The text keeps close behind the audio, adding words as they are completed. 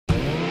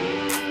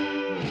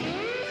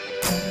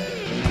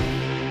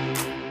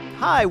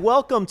Hi,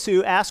 welcome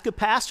to Ask a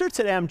Pastor.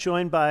 Today I'm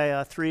joined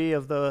by three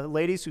of the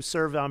ladies who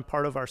serve on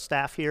part of our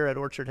staff here at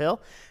Orchard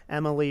Hill.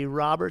 Emily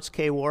Roberts,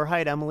 Kay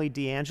Warhite, Emily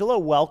D'Angelo,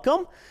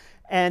 welcome.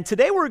 And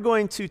today we're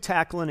going to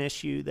tackle an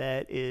issue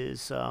that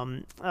is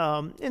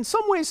in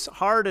some ways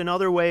hard, in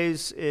other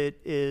ways it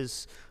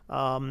is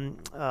something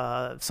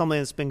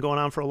that's been going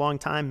on for a long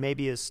time,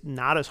 maybe is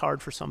not as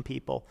hard for some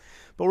people.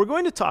 But we're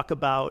going to talk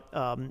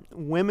about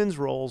women's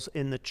roles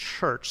in the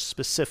church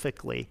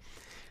specifically.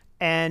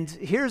 And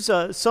here's,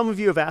 some of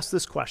you have asked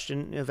this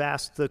question, have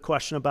asked the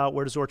question about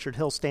where does Orchard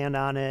Hill stand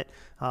on it,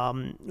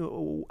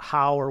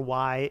 how or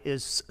why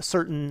is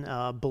certain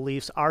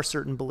beliefs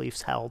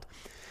held.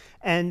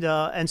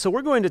 And so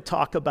we're going to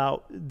talk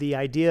about the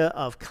idea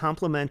of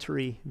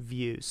complementary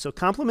views. So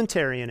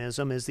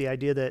complementarianism is the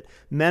idea that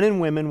men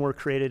and women were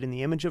created in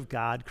the image of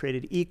God,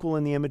 created equal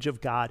in the image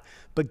of God,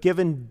 but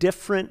given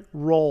different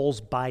roles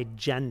by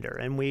gender.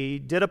 And we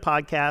did a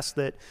podcast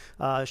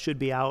that should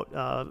be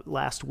out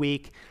last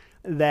week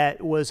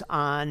that was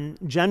on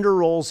gender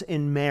roles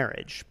in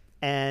marriage.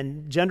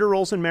 And gender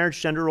roles in marriage,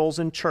 gender roles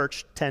in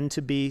church tend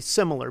to be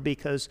similar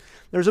because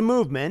there's a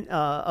movement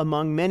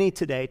among many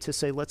today to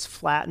say, let's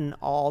flatten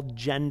all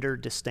gender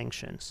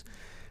distinctions.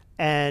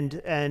 And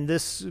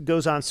this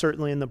goes on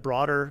certainly in the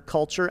broader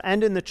culture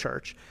and in the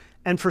church.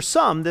 And for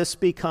some, this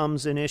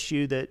becomes an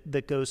issue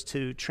that goes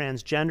to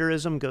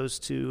transgenderism, goes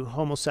to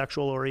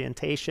homosexual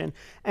orientation,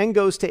 and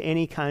goes to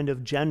any kind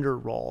of gender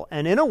role.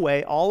 And in a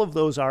way, all of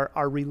those are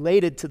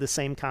related to the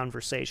same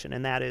conversation,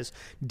 and that is,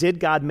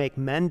 did God make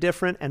men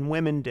different and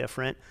women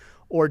different,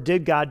 or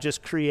did God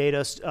just create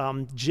us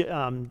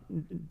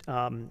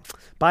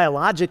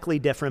biologically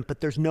different,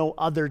 but there's no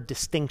other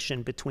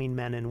distinction between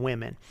men and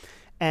women?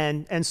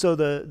 And so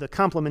the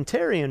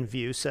complementarian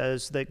view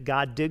says that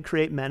God did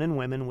create men and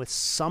women with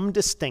some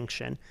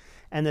distinction,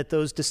 and that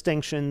those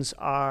distinctions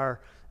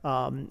are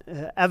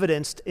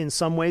evidenced in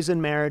some ways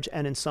in marriage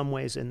and in some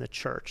ways in the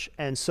church.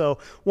 And so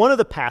one of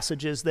the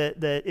passages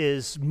that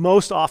is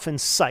most often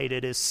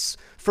cited is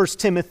 1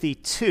 Timothy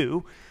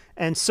 2,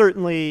 and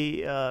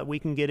certainly we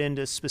can get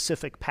into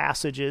specific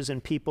passages,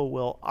 and people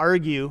will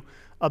argue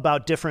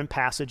about different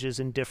passages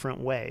in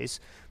different ways.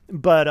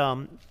 But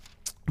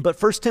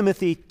 1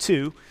 Timothy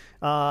 2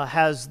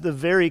 has the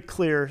very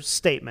clear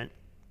statement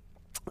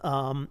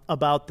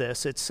about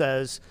this. It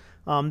says,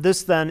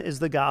 this then is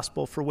the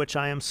gospel for which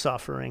I am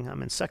suffering.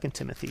 I'm in 2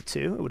 Timothy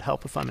 2. It would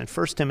help if I'm in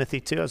 1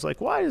 Timothy 2. I was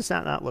like, why does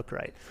that not look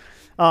right?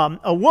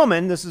 A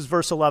woman, this is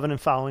verse 11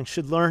 and following,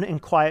 should learn in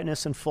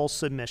quietness and full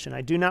submission.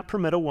 I do not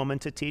permit a woman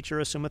to teach or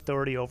assume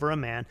authority over a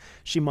man.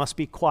 She must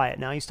be quiet.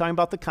 Now, he's talking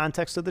about the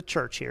context of the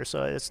church here,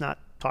 so it's not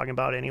talking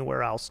about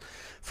anywhere else.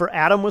 For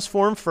Adam was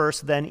formed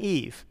first, then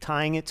Eve,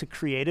 tying it to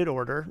created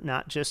order,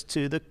 not just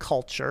to the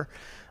culture.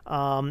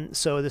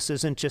 So this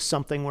isn't just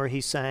something where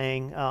he's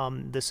saying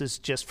this is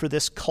just for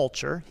this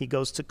culture. He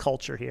goes to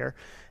culture here.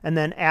 And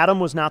then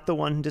Adam was not the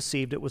one who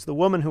deceived. It was the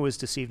woman who was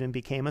deceived and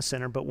became a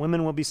sinner. But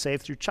women will be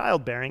saved through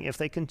childbearing if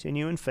they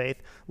continue in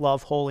faith,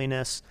 love,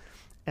 holiness,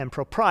 and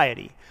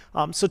propriety.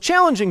 So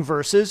challenging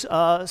verses.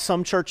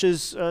 Some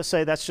churches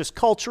say that's just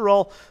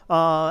cultural,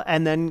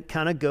 and then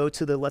kind of go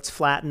to the let's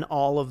flatten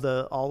all of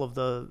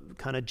the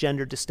kind of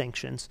gender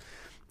distinctions.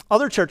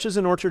 Other churches,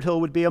 and Orchard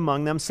Hill would be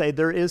among them, say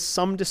there is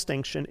some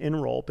distinction in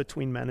role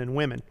between men and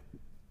women.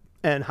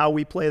 And how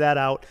we play that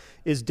out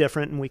is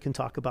different, and we can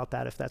talk about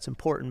that if that's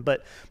important.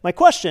 But my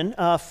question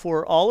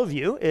for all of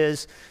you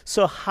is,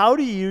 so how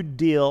do you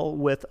deal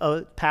with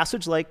a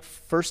passage like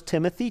 1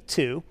 Timothy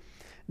 2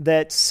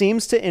 that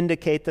seems to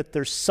indicate that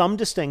there's some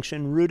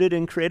distinction rooted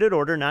in created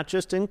order, not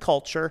just in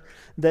culture,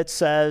 that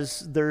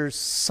says there's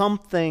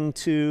something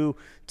to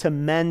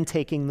men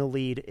taking the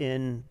lead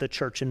in the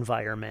church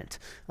environment,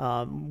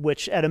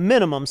 which at a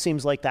minimum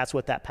seems like that's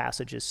what that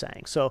passage is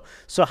saying. So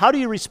how do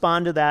you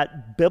respond to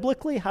that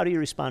biblically? How do you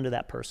respond to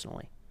that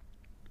personally?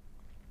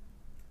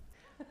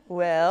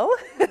 Well,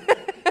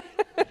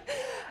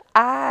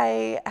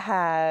 I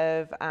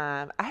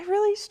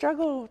really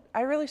struggle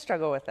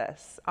with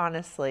this,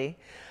 honestly.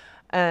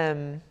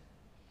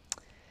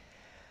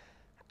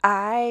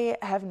 I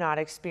have not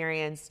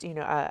experienced,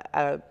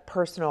 a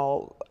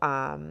personal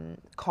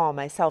call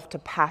myself to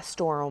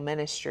pastoral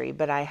ministry,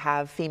 but I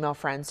have female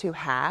friends who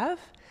have.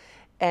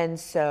 And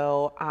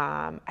so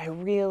I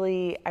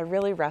really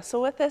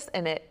wrestle with this,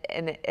 and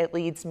it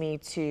leads me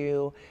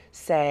to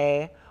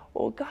say,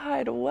 well,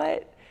 God,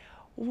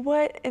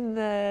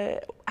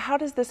 how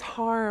does this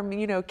harm,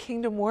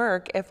 kingdom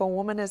work if a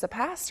woman is a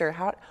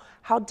pastor?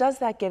 How does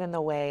that get in the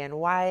way, and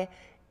why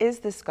is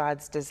this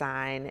God's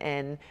design?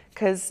 And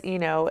because,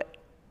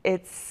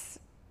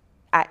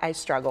 I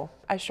struggle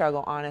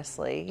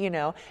honestly,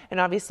 and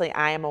obviously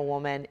I am a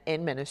woman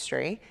in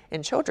ministry,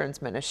 in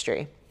children's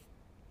ministry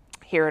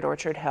here at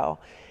Orchard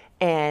Hill.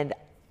 And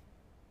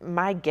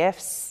my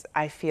gifts,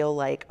 I feel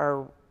like,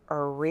 are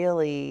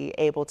really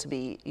able to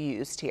be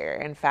used here.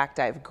 In fact,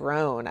 I've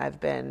grown. I've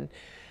been,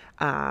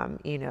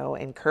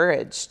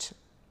 encouraged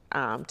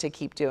to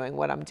keep doing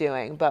what I'm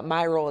doing. But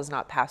my role is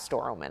not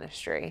pastoral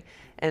ministry.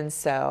 And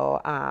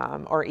so,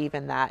 or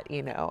even that,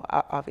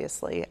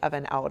 obviously of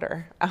an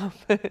elder.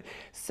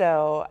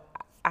 So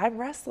I'm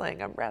wrestling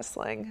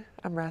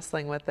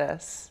with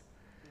this.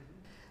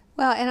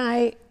 Well,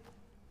 and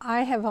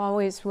I have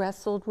always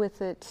wrestled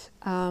with it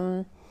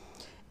in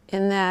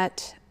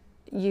that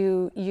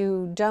you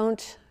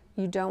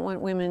don't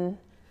want women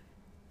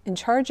in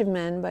charge of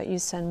men, but you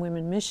send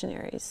women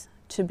missionaries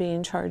to be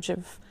in charge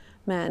of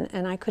men.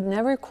 And I could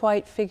never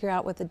quite figure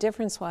out what the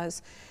difference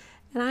was.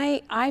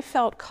 And I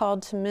felt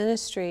called to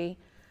ministry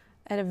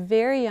at a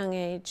very young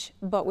age,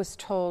 but was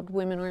told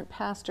women aren't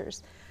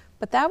pastors.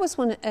 But that was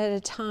at a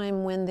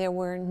time when there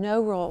were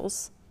no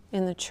roles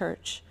in the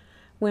church.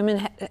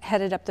 Women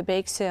headed up the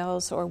bake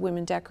sales or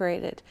women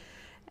decorated.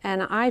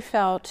 And I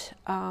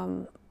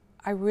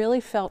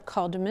really felt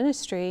called to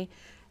ministry,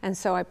 and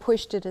so I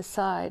pushed it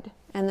aside.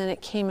 And then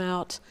it came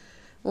out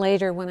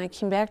later when I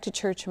came back to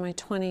church in my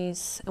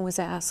 20s and was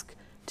asked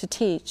to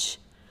teach.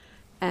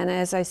 And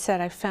as I said,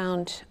 I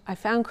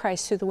found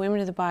Christ through the women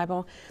of the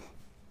Bible.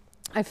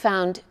 I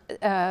found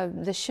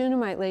the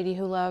Shunammite lady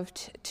who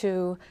loved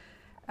to,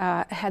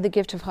 had the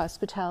gift of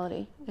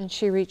hospitality, and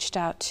she reached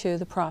out to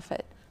the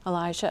prophet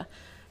Elijah.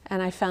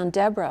 And I found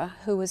Deborah,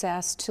 who was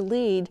asked to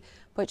lead,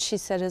 but she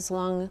said, as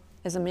long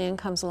as a man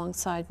comes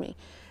alongside me.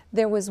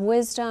 There was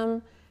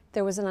wisdom,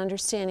 there was an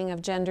understanding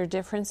of gender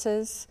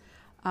differences,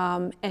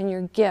 and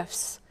your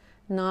gifts,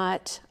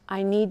 not,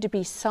 I need to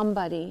be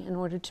somebody in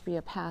order to be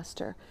a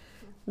pastor.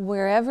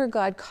 Wherever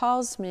God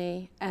calls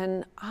me,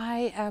 and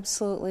I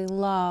absolutely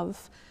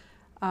love,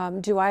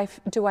 do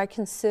I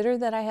consider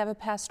that I have a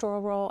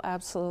pastoral role?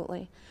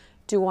 Absolutely.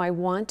 Do I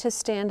want to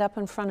stand up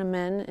in front of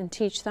men and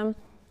teach them?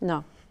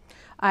 No.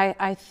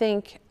 I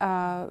think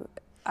I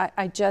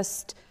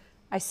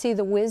see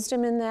the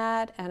wisdom in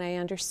that, and I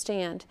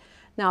understand.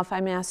 Now, if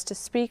I'm asked to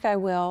speak, I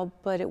will,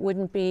 but it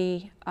wouldn't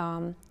be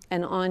an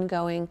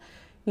ongoing,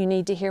 you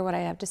need to hear what I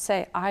have to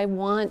say. I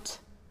want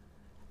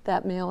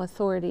that male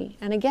authority.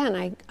 And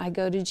again, I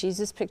go to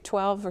Jesus, picked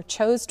 12 or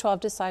chose 12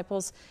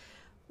 disciples,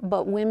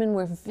 but women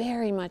were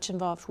very much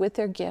involved with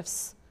their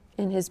gifts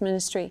in his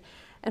ministry.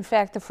 In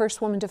fact, the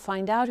first woman to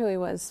find out who he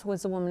was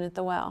the woman at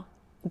the well,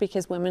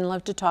 because women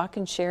love to talk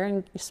and share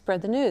and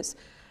spread the news.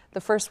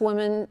 The first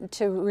woman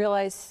to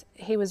realize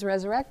he was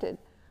resurrected,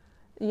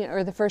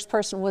 or the first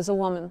person was a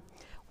woman.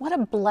 What a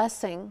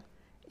blessing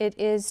it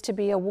is to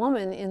be a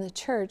woman in the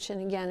church.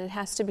 And again, it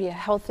has to be a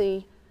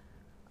healthy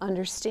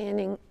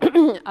understanding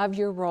of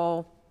your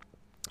role,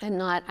 and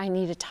not, I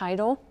need a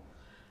title,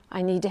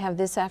 I need to have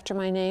this after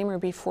my name or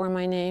before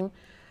my name.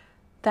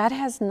 That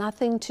has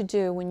nothing to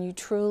do when you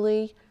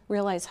truly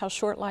realize how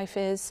short life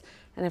is,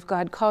 and if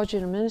God called you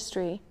to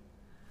ministry,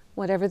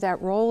 whatever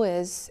that role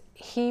is,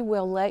 he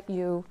will let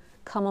you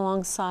come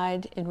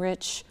alongside,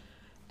 enrich,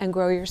 and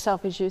grow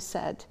yourself, as you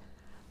said.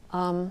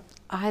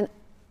 I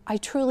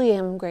truly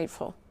am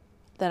grateful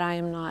that I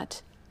am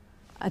not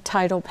a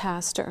title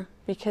pastor,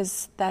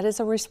 because that is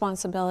a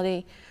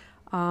responsibility,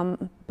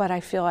 but I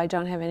feel I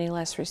don't have any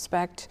less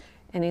respect,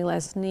 any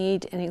less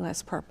need, any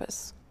less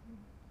purpose.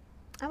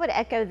 I would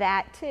echo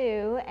that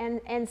too,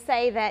 and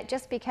say that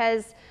just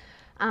because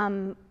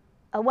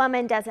a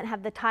woman doesn't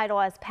have the title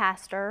as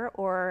pastor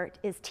or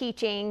is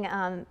teaching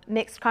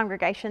mixed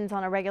congregations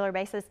on a regular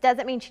basis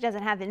doesn't mean she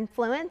doesn't have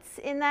influence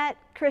in that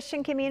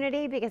Christian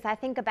community, because I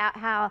think about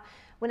how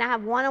when I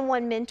have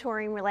one-on-one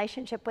mentoring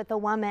relationship with a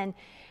woman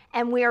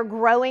and we are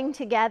growing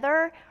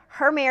together,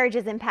 her marriage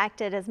is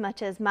impacted as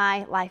much as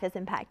my life is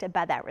impacted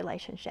by that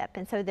relationship.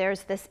 And so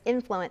there's this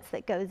influence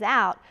that goes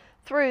out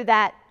through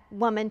that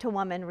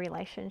woman-to-woman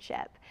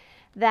relationship.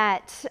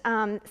 That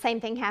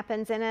same thing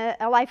happens in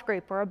a life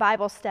group or a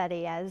Bible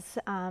study as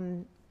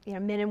men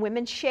and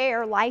women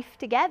share life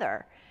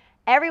together.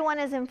 Everyone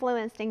is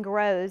influenced and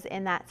grows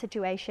in that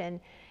situation,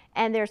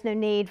 and there's no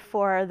need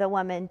for the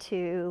woman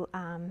to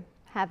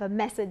have a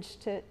message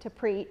to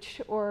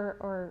preach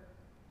or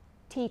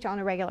teach on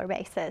a regular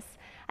basis.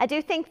 I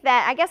do think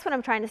that, I guess what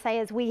I'm trying to say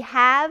is we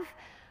have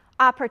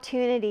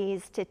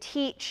opportunities to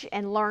teach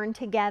and learn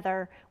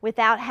together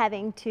without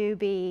having to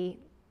be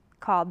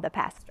called the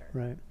pastor.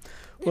 Right.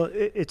 Well,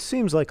 it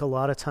seems like a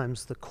lot of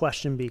times the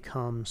question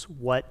becomes,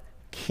 what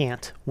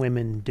can't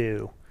women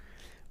do?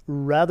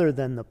 Rather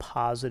than the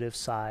positive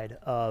side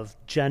of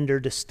gender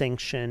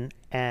distinction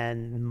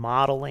and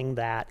modeling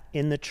that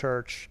in the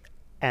church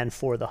and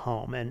for the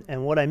home.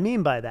 And what I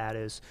mean by that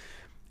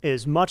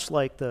is much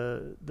like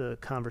the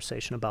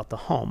conversation about the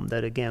home,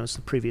 that again was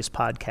the previous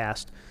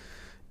podcast.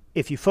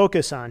 If you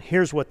focus on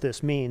here's what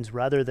this means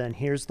rather than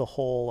here's the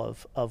whole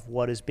of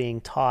what is being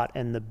taught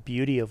and the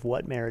beauty of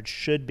what marriage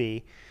should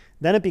be,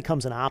 then it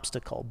becomes an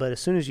obstacle. But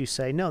as soon as you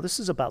say, no, this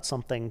is about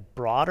something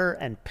broader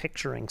and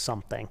picturing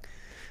something,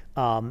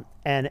 and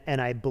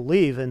I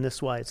believe, and this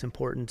is why it's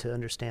important to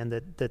understand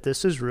that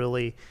this is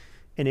really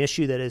an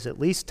issue that is at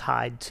least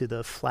tied to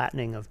the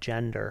flattening of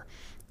gender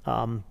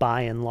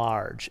by and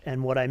large.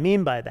 And what I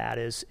mean by that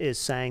is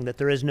saying that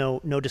there is no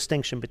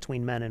distinction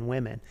between men and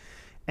women.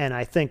 And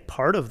I think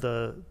part of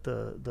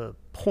the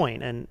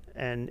point,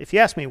 and if you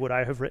ask me, would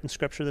I have written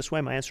Scripture this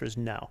way? My answer is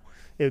no.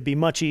 It would be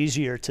much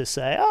easier to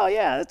say, oh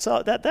yeah,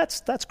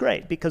 that's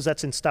great, because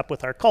that's in step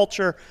with our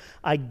culture.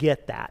 I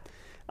get that.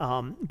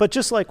 But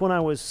just like when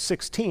I was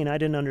 16, I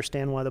didn't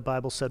understand why the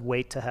Bible said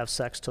wait to have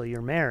sex till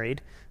you're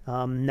married.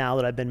 Now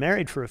that I've been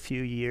married for a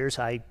few years,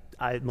 I'm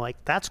like,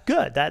 that's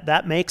good.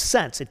 That makes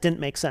sense. It didn't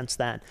make sense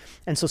then.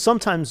 And so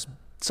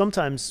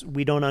sometimes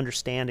we don't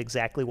understand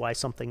exactly why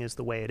something is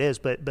the way it is.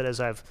 But as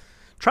I've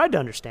tried to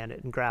understand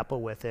it and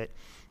grapple with it,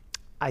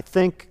 I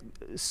think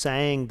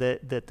saying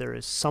that there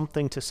is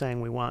something to saying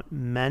we want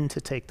men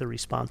to take the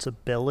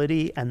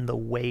responsibility and the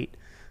weight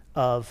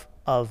of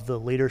the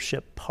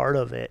leadership part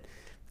of it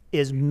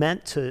is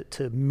meant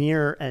to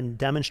mirror and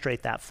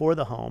demonstrate that for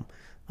the home,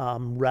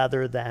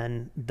 rather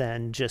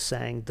than just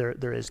saying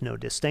there is no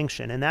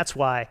distinction. And that's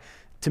why,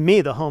 to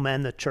me, the home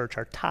and the church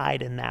are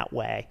tied in that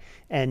way,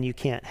 and you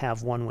can't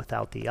have one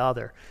without the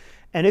other.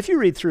 And if you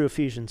read through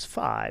Ephesians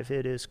 5,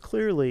 it is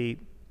clearly,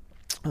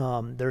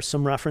 there's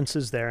some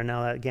references there.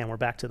 Now, again, we're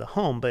back to the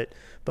home, but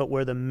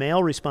where the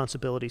male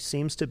responsibility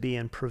seems to be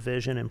in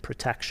provision and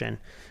protection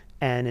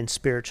and in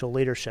spiritual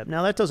leadership.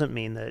 Now, that doesn't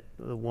mean that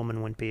the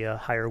woman wouldn't be a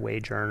higher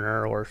wage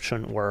earner or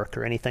shouldn't work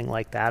or anything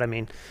like that. I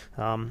mean,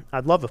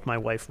 I'd love if my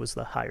wife was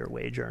the higher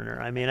wage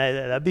earner. I mean,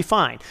 that'd be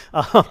fine.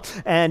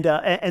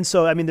 And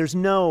so, I mean, there's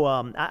no,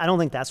 I don't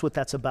think that's what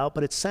that's about,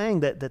 but it's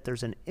saying that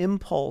there's an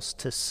impulse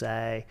to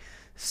say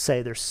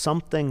there's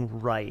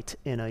something right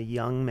in a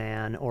young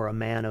man or a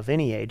man of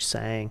any age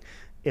saying,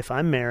 if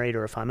I'm married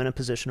or if I'm in a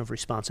position of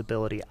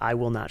responsibility, I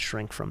will not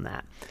shrink from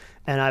that.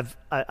 And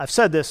I've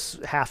said this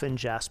half in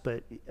jest,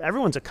 but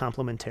everyone's a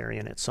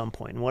complementarian at some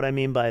point. And what I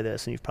mean by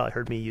this, and you've probably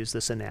heard me use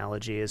this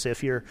analogy, is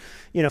if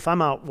if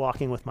I'm out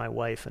walking with my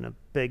wife and a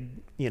big,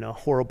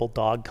 horrible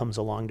dog comes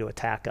along to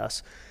attack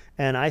us,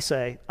 and I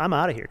say, I'm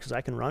out of here because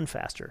I can run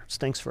faster. It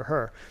stinks for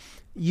her.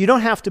 You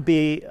don't have to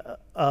be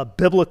a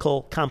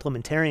biblical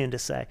complementarian to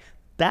say,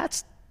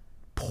 that's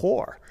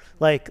poor.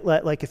 Like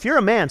if you're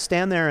a man,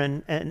 stand there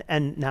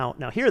and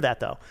now hear that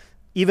though.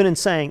 Even in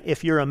saying,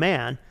 if you're a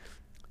man,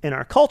 in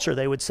our culture,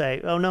 they would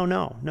say, oh,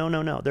 no.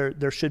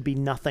 There should be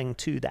nothing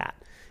to that.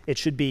 It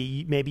should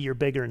be, maybe you're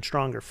bigger and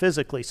stronger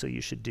physically, so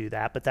you should do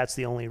that, but that's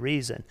the only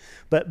reason.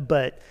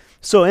 But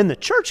so in the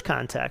church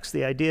context,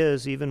 the idea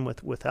is even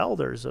with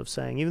elders of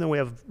saying, even though we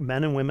have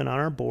men and women on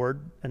our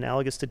board,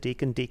 analogous to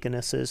deacon,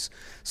 deaconesses,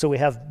 so we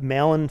have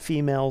male and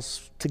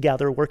females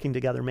together, working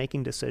together,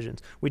 making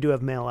decisions. We do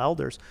have male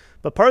elders.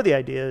 But part of the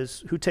idea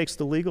is who takes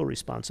the legal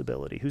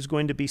responsibility? Who's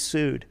going to be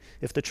sued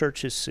if the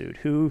church is sued?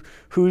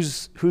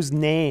 Whose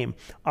name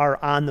are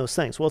on those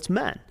things? Well, it's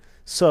men.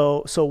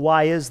 So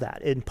why is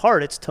that? In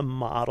part, it's to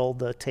model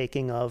the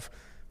taking of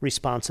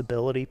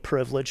responsibility,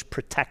 privilege,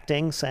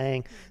 protecting,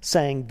 saying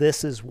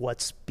this is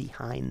what's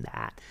behind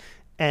that.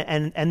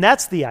 And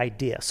that's the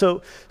idea.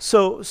 So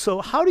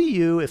how do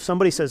you, if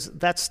somebody says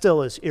that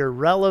still is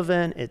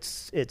irrelevant,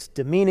 it's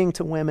demeaning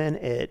to women,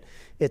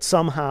 it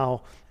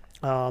somehow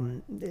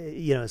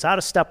is out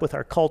of step with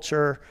our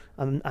culture,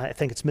 I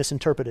think it's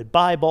misinterpreted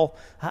Bible,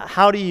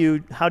 how do you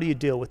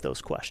deal with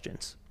those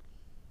questions?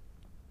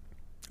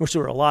 Which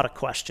there were a lot of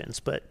questions,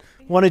 but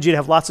wanted you to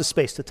have lots of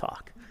space to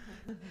talk.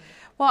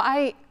 Well,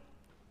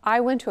 I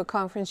went to a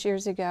conference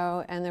years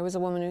ago, and there was a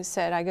woman who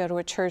said, I go to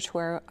a church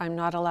where I'm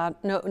not allowed,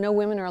 no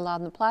women are allowed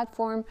on the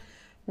platform,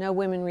 no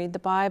women read the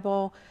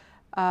Bible,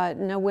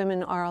 no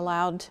women are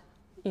allowed,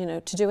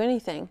 to do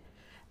anything.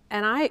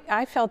 And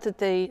I felt that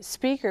the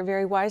speaker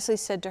very wisely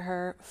said to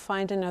her,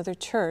 find another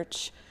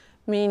church,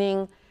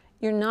 meaning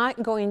you're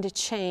not going to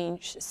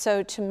change.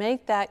 So to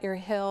make that your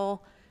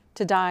hill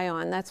to die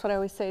on, that's what I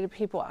always say to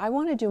people. I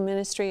want to do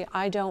ministry.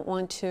 I don't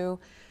want to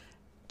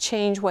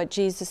change what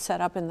Jesus set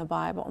up in the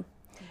Bible.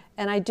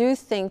 And I do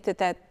think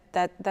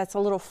that's a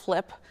little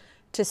flip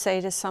to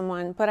say to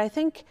someone, but I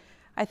think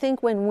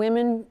when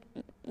women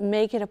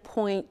make it a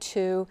point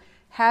to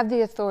have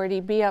the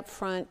authority, be up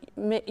front,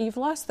 you've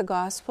lost the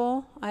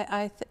gospel.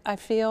 I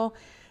feel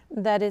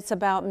that it's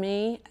about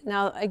me.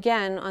 Now,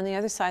 again, on the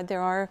other side,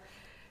 there are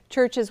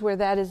churches where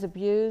that is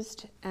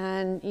abused,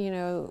 and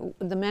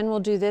the men will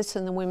do this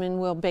and the women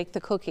will bake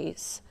the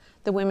cookies.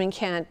 The women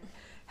can't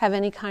have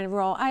any kind of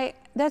role.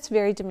 That's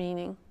very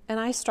demeaning, and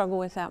I struggle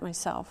with that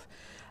myself.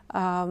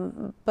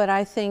 But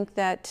I think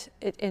that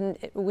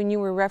when you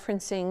were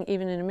referencing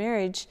even in a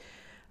marriage,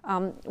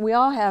 we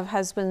all have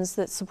husbands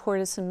that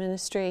support us in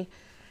ministry,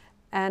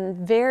 and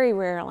very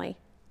rarely,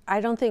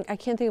 I can't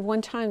think of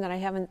one time that I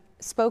haven't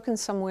spoken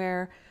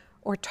somewhere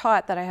or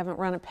taught that I haven't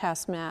run it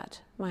past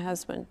Matt, my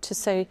husband, to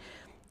say,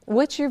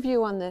 what's your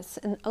view on this?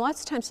 And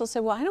lots of times he'll say,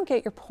 well, I don't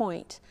get your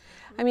point.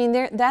 I mean,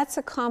 that's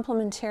a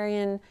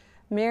complementarian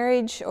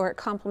marriage or a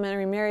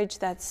complementary marriage.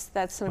 That's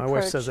an approach. My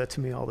wife says that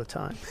to me all the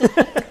time.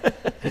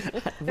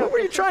 What were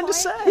you trying to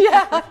say?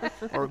 Yeah.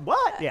 Or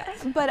what? Yeah.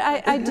 But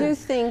I do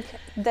think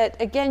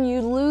that, again,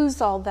 you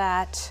lose all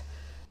that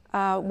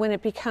when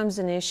it becomes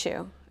an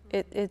issue.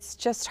 It's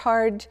just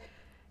hard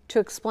to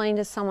explain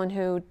to someone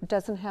who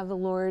doesn't have the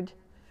Lord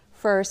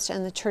first,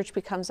 and the church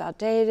becomes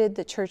outdated,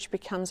 the church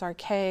becomes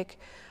archaic.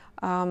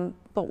 But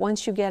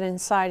once you get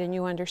inside and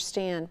you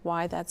understand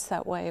why that's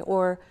that way,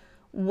 or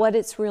what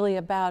it's really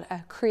about,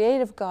 a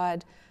creative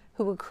God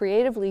who will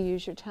creatively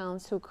use your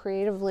talents, who will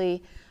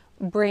creatively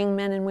bring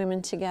men and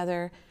women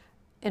together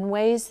in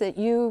ways that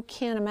you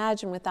can't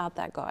imagine without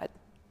that God.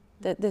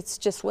 That's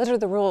just, what are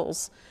the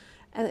rules?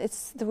 And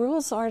the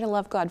rules are to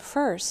love God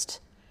first,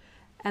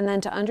 and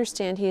then to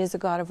understand He is a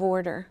God of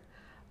order.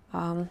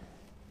 Yeah,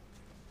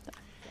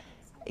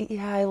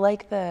 I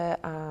like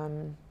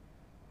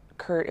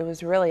Kurt, it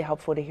was really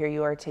helpful to hear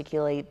you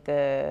articulate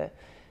the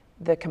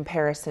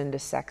comparison to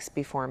sex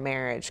before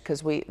marriage,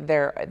 because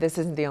this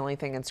isn't the only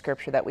thing in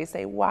Scripture that we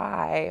say,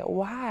 why,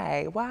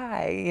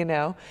 you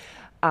know?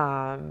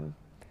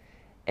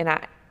 And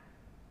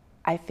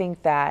I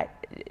think that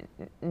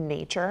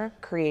nature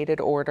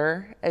created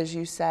order, as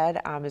you said,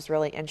 is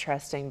really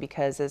interesting,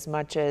 because as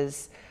much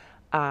as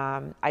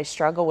I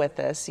struggle with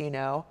this, you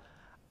know,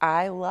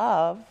 I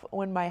love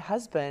when my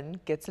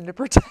husband gets into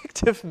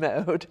protective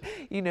mode,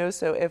 you know,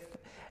 so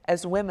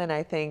as women,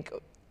 I think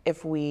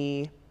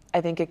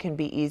it can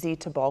be easy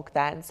to bulk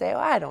that and say, oh,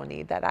 I don't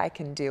need that, I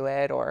can do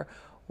it, or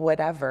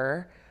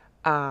whatever.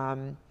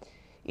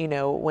 You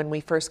know, when we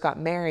first got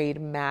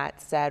married,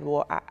 Matt said,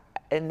 well,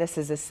 and this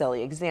is a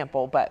silly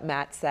example, but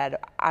Matt said,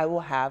 I will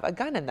have a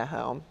gun in the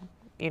home.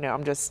 You know,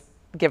 I'm just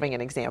giving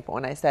an example.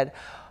 And I said,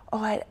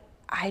 oh,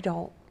 I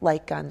don't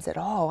like guns at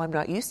all. I'm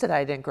not used to that.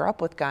 I didn't grow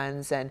up with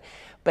guns.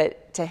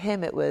 But to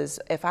him, it was,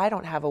 if I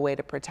don't have a way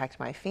to protect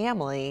my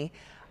family,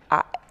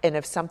 and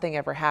if something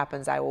ever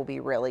happens, I will be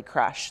really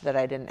crushed that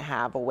I didn't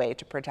have a way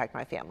to protect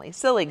my family.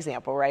 Silly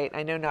example, right?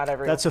 I know not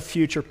everyone. That's a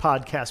future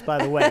podcast, by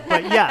the way.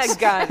 But yes.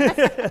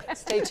 Guns.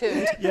 Stay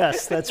tuned.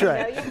 Yes, that's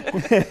right.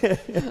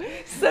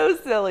 So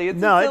silly.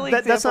 It's a silly example.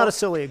 That's not a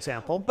silly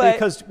example,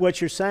 because what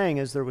you're saying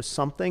is there was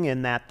something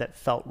in that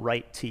felt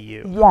right to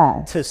you.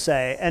 Yes. To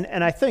say,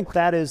 and I think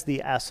that is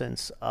the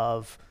essence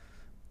of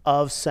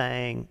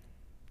saying,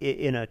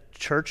 in a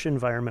church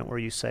environment where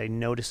you say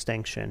no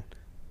distinction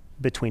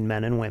between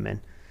men and women,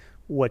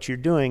 what you're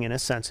doing in a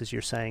sense is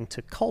you're saying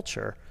to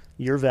culture,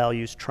 your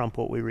values trump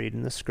what we read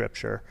in the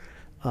Scripture,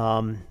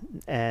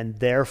 and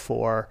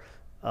therefore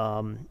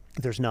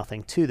there's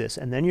nothing to this.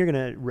 And then you're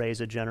going to raise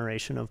a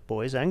generation of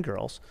boys and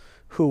girls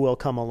who will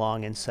come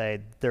along and say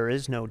there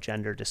is no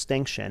gender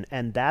distinction,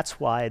 and that's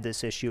why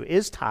this issue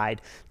is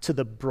tied to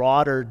the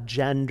broader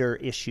gender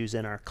issues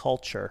in our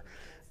culture,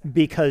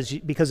 because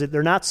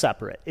they're not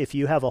separate. If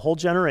you have a whole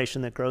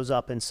generation that grows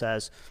up and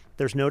says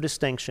there's no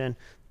distinction,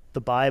 the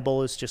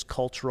Bible is just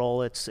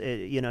cultural,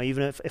 you know,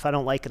 even if I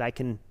don't like it, I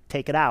can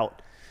take it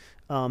out,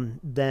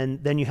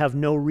 then you have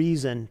no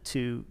reason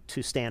to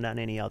stand on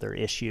any other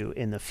issue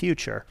in the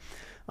future.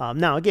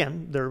 Now,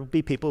 again, there will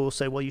be people who will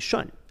say, well, you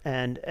shouldn't.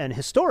 And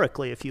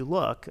historically, if you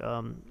look,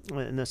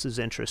 and this is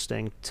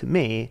interesting to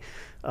me,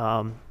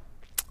 and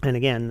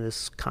again,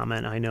 this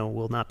comment I know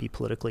will not be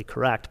politically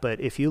correct, but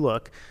if you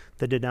look,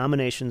 the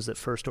denominations that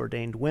first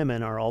ordained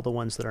women are all the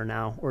ones that are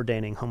now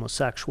ordaining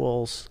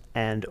homosexuals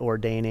and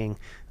ordaining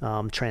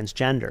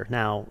transgender.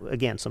 Now,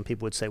 again, some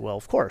people would say, well,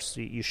 of course,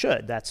 you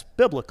should. That's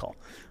biblical.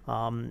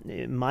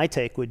 My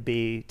take would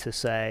be to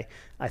say,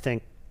 I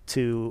think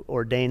to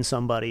ordain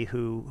somebody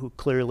who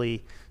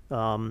clearly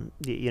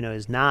you know,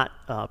 is not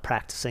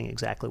practicing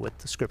exactly what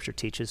the Scripture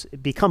teaches,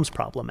 it becomes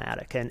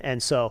problematic.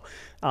 And so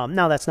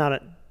now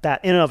that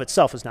in and of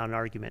itself is not an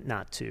argument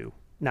not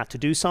to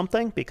do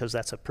something, because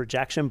that's a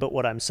projection. But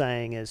what I'm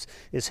saying is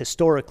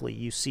historically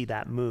you see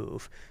that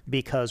move,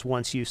 because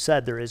once you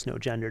said there is no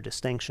gender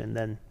distinction,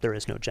 then there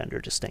is no gender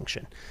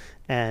distinction.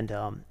 And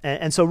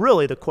so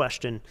really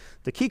the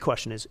key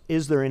question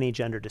is there any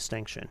gender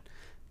distinction?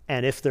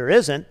 And if there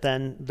isn't,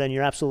 then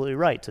you're absolutely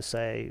right to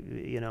say,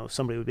 you know,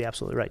 somebody would be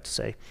absolutely right to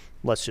say,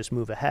 let's just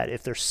move ahead.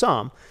 If there's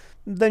some,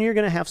 then you're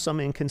going to have some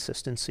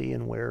inconsistency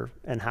in where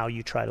and how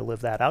you try to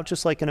live that out,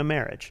 just like in a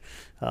marriage.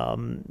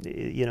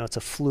 You know, it's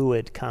a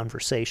fluid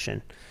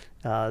conversation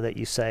that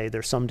you say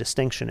there's some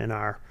distinction in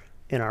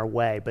our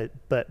way,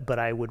 but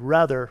I would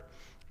rather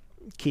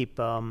keep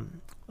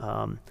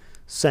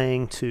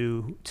saying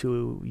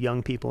to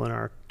young people in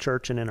our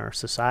church and in our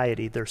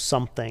society, there's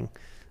something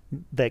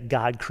that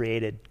God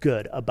created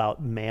good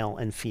about male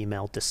and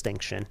female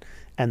distinction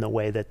and the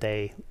way that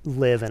they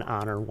live and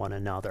honor one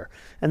another.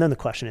 And then the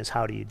question is,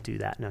 how do you do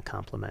that in a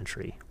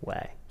complementary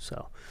way?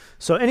 So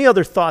any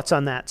other thoughts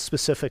on that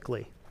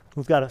specifically?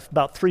 We've got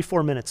about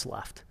 3-4 minutes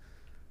left.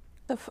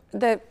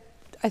 I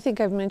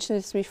think I've mentioned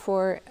this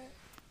before.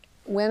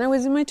 When I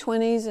was in my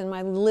 20s, in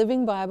my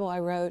Living Bible, I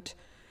wrote,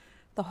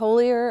 the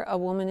holier a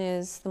woman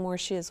is, the more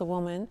she is a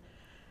woman.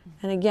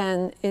 And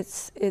again,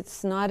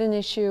 it's not an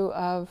issue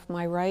of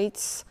my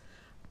rights,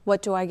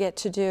 what do I get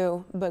to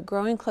do, but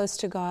growing close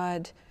to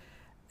God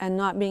and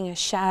not being a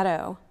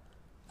shadow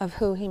of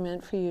who He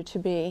meant for you to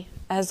be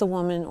as a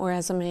woman or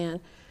as a man.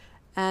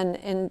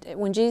 And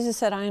when Jesus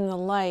said, I am the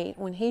light,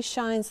 when He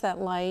shines that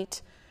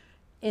light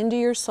into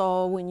your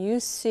soul, when you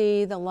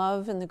see the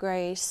love and the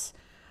grace,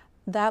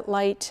 that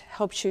light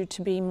helps you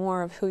to be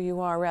more of who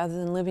you are rather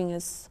than living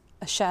as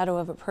a shadow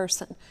of a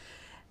person.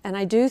 And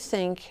I do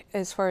think,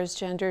 as far as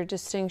gender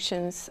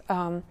distinctions,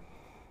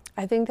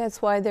 I think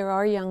that's why there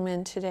are young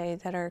men today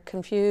that are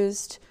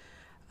confused,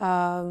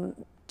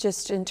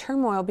 just in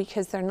turmoil,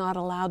 because they're not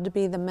allowed to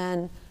be the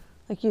men,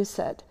 like you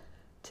said,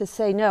 to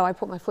say, no, I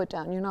put my foot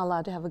down, you're not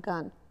allowed to have a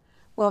gun.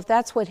 Well, if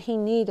that's what he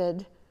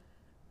needed,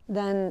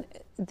 then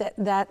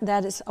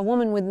that is, a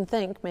woman wouldn't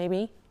think,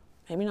 maybe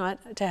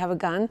not, to have a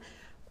gun,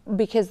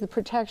 because the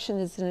protection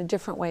is in a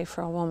different way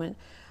for a woman.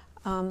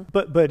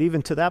 But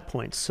even to that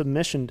point,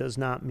 submission does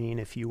not mean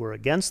if you were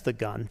against the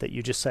gun that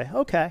you just say,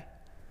 okay.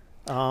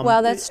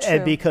 Well, that's true.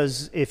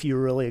 Because if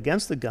you're really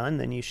against the gun,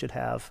 then you should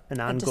have an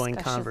ongoing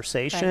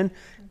conversation, right,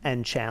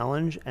 and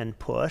challenge and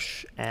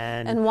push.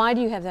 And why do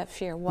you have that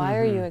fear? Why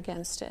are you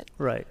against it?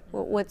 Right.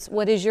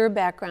 What is your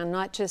background?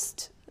 Not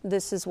just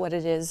this is what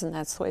it is and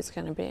that's the way it's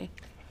going to be.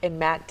 And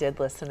Matt did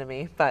listen to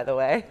me, by the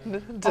way.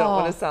 Don't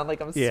want to sound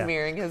like I'm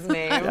smearing his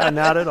name.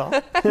 Not at all.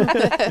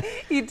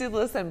 He did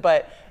listen,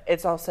 but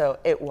it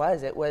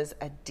was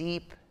a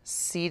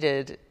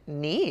deep-seated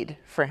need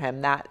for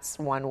him. That's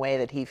one way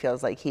that he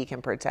feels like he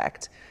can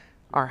protect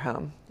our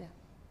home,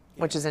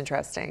 which is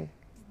interesting,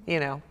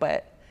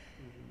 but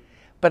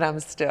I'm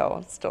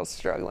still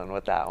struggling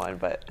with that one,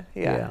 but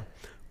yeah.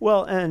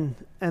 Well, and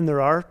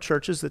there are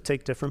churches that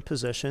take different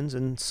positions,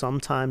 and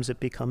sometimes it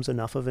becomes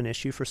enough of an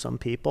issue for some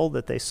people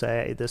that they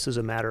say this is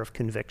a matter of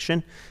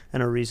conviction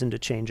and a reason to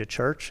change a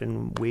church,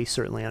 and we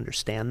certainly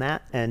understand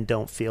that and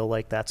don't feel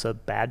like that's a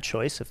bad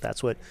choice. If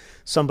that's what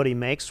somebody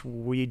makes,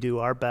 we do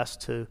our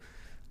best to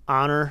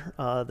honor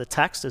the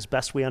text as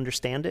best we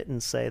understand it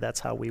and say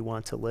that's how we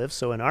want to live.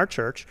 So in our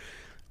church,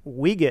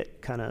 we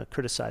get kind of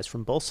criticized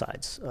from both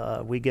sides.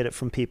 We get it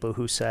from people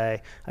who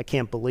say, I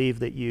can't believe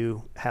that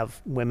you have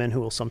women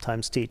who will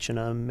sometimes teach in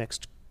a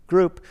mixed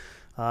group.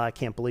 I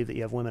can't believe that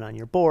you have women on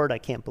your board. I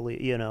can't believe,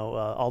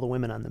 all the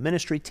women on the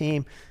ministry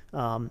team.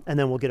 And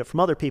then we'll get it from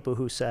other people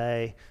who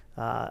say,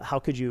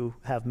 how could you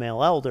have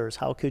male elders?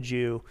 How could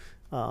you?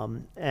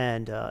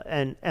 And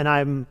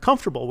I'm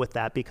comfortable with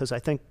that because I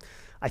think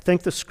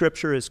the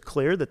scripture is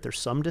clear that there's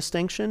some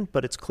distinction,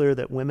 but it's clear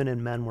that women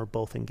and men were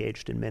both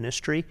engaged in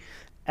ministry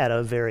at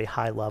a very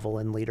high level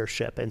in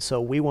leadership. And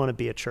so we want to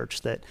be a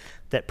church that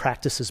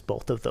practices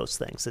both of those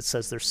things. It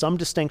says there's some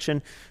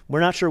distinction. We're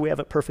not sure we have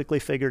it perfectly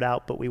figured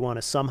out, but we want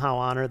to somehow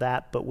honor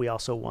that, but we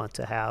also want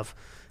to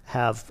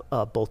have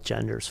both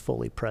genders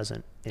fully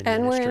present in ministry.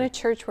 And we're in a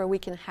church where we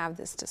can have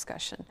this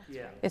discussion.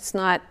 Yeah. It's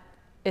not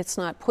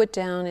put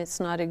down, it's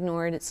not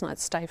ignored, it's not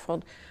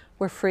stifled.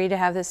 We're free to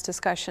have this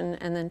discussion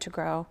and then to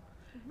grow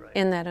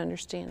in that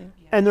understanding.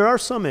 And there are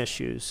some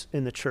issues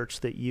in the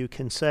church that you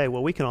can say,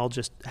 well, we can all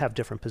just have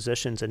different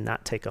positions and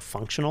not take a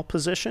functional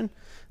position.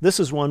 This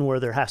is one where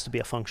there has to be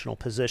a functional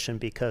position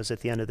because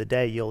at the end of the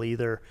day, you'll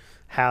either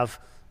have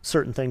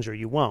certain things or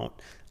you won't.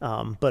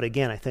 But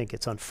again, I think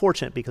it's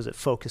unfortunate because it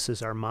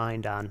focuses our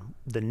mind on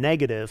the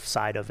negative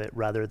side of it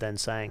rather than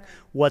saying,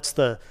 what's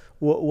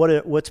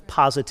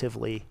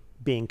positively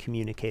being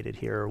communicated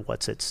here, or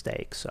what's at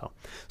stake. So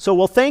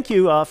well, thank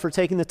you for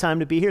taking the time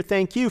to be here.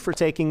 Thank you for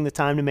taking the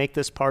time to make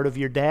this part of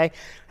your day.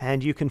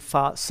 And you can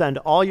send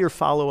all your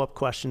follow-up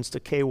questions to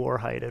Kay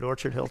Warheit at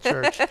Orchard Hill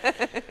Church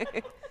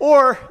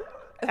or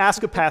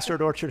ask a pastor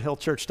at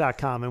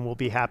orchardhillchurch.com, and we'll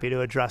be happy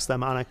to address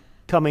them on a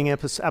coming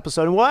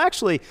episode. And well,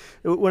 actually,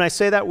 when I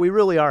say that, we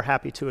really are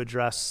happy to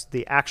address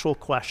the actual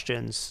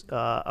questions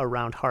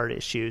around heart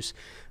issues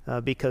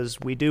because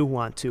we do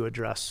want to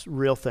address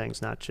real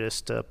things, not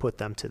just put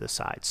them to the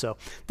side. So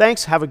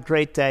thanks. Have a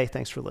great day.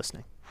 Thanks for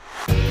listening.